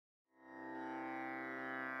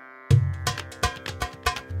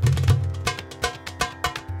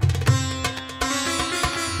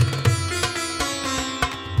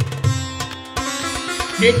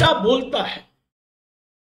Data बोलता है।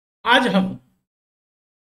 आज हम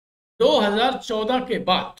 2014 के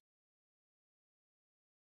बाद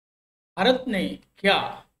भारत ने क्या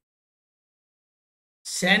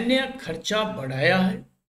सैन्य खर्चा बढ़ाया है,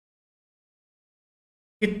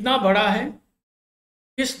 कितना बढ़ा है,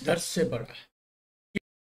 किस दर से बढ़ा है।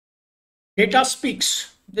 Data speaks.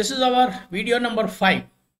 This is our video number 5.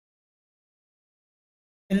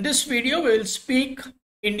 In this video, we will speak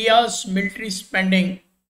India's military spending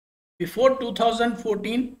before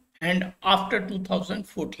 2014 and after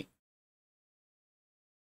 2014.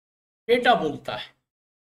 Data बोलता है.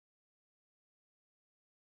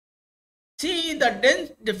 See, the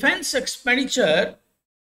defense expenditure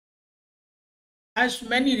has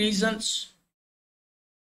many reasons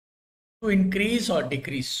to increase or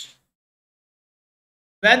decrease.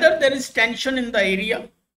 Whether there is tension in the area,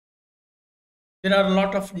 there are a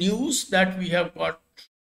lot of news that we have got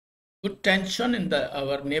good tension in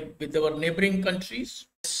with our neighboring countries.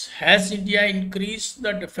 Has India increased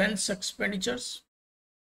the defense expenditures?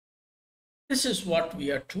 This is what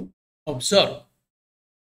we are to observe.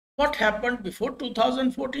 What happened before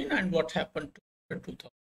 2014 and what happened after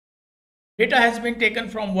 2000. Data has been taken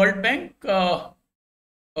from World Bank,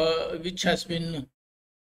 which has been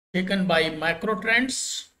taken by macro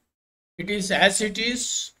trends. It is as it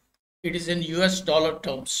is in US dollar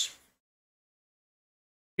terms.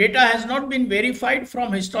 Data has not been verified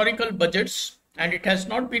from historical budgets and it has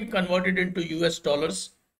not been converted into US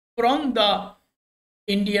dollars from the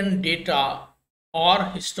Indian data or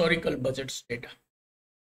historical budgets data.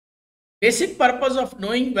 Basic purpose of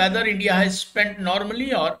knowing whether India has spent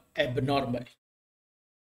normally or abnormally.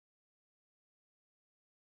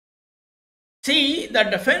 See, the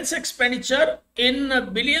defense expenditure in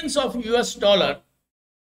billions of US dollar,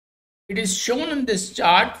 it is shown in this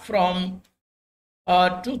chart from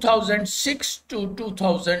 2006 to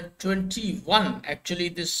 2021. Actually,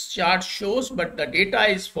 this chart shows, but the data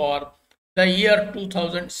is for the year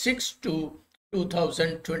 2006 to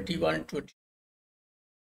 2021.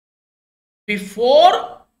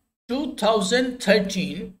 Before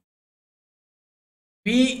 2013,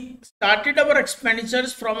 we started our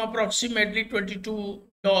expenditures from approximately $22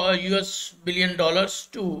 billion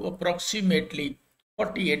to approximately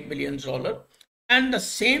 $48 billion. And the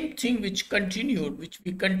same thing which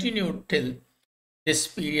we continued till this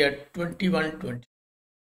period 21-20.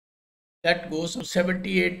 That goes to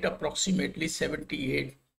approximately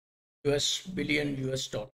 78 billion US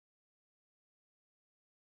dollars.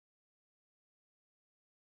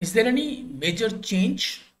 Is there any major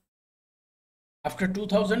change after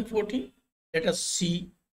 2014? Let us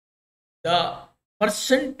see the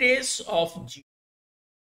percentage of GDP.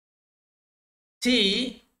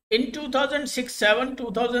 See, in 2006-7,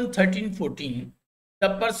 2013-14, the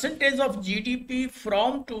percentage of GDP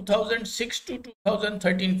from 2006 to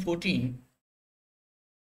 2013-14,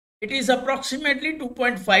 it is approximately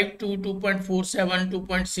 2.52, 2.47,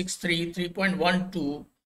 2.63, 3.12,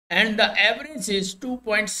 and the average is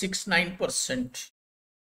 2.69%.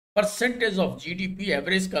 Percentage of GDP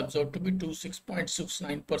average comes out to be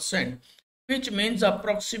 6.69%, which means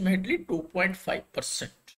approximately 2.5%.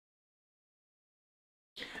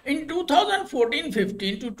 In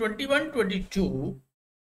 2014-15 to 21-22,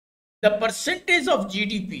 the percentage of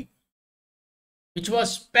GDP which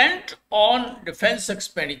was spent on defense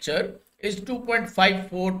expenditure is 2.54,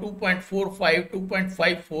 2.45,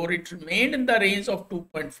 2.54. It remained in the range of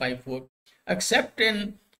 2.54, except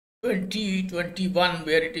in 2021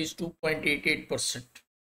 where it is 2.88%.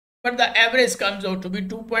 But the average comes out to be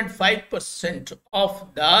 2.5%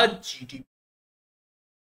 of the GDP.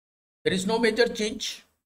 There is no major change.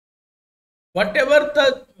 Whatever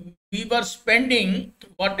we were spending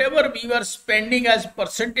as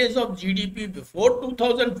percentage of GDP before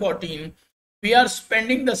 2014, we are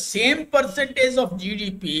spending the same percentage of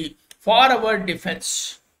GDP for our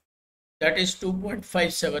defense. That is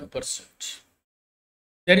 2.57%.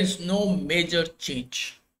 There is no major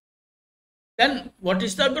change. Then what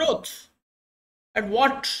is the growth? At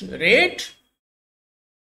what rate?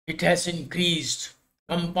 It has increased.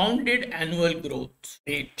 Compounded annual growth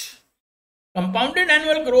rate. Compounded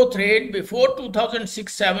annual growth rate before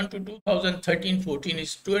 2006-7 to 2013-14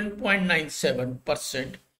 is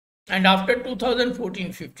 12.97%, and after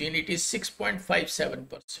 2014-15 it is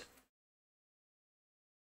 6.57%.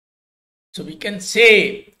 So we can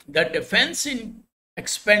say the defense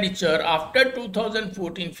expenditure after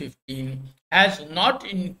 2014-15 has not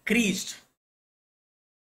increased,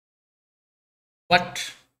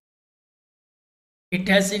 but it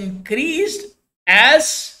has increased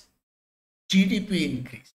as GDP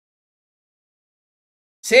increase.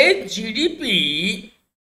 Say GDP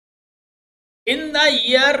in the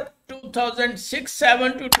year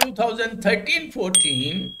 2006-7 to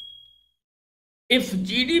 2013-14, if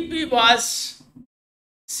GDP was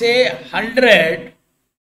say 100,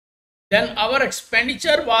 then our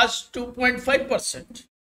expenditure was 2.5%.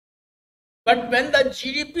 But when the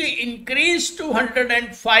GDP increased to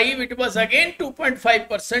 105, it was again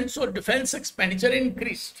 2.5%. So defense expenditure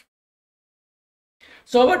increased.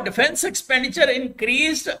 So our defense expenditure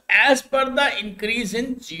increased as per the increase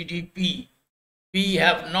in GDP. We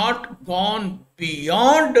have not gone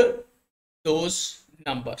beyond those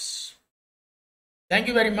numbers. Thank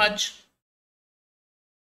you very much.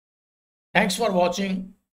 Thanks for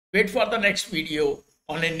watching. Wait for the next video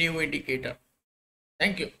on a new indicator.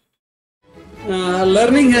 Thank you.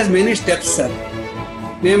 Learning has many steps, sir.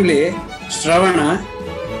 Namely, Shravana,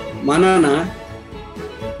 Manana,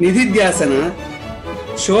 Nididhyasana,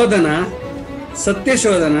 Shodhana, Satya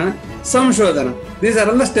Shodhana, Samshodhana. These are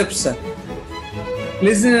all the steps, sir.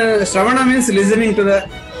 Shravana means listening to the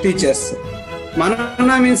teachers.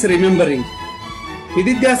 Manana means remembering.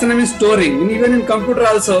 Nididhyasana means storing. Even in computer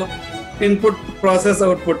also, input, process,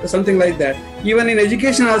 output, something like that. Even in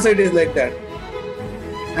education also it is like that.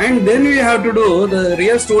 And then we have to do, the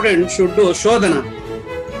real student should do Shodhana.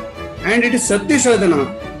 And it is Satya Shodhana.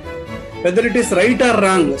 Whether it is right or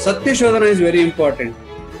wrong, Satya Shodhana is very important.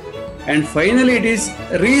 And finally it is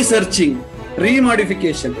researching,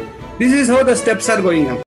 remodification. This is how the steps are going on.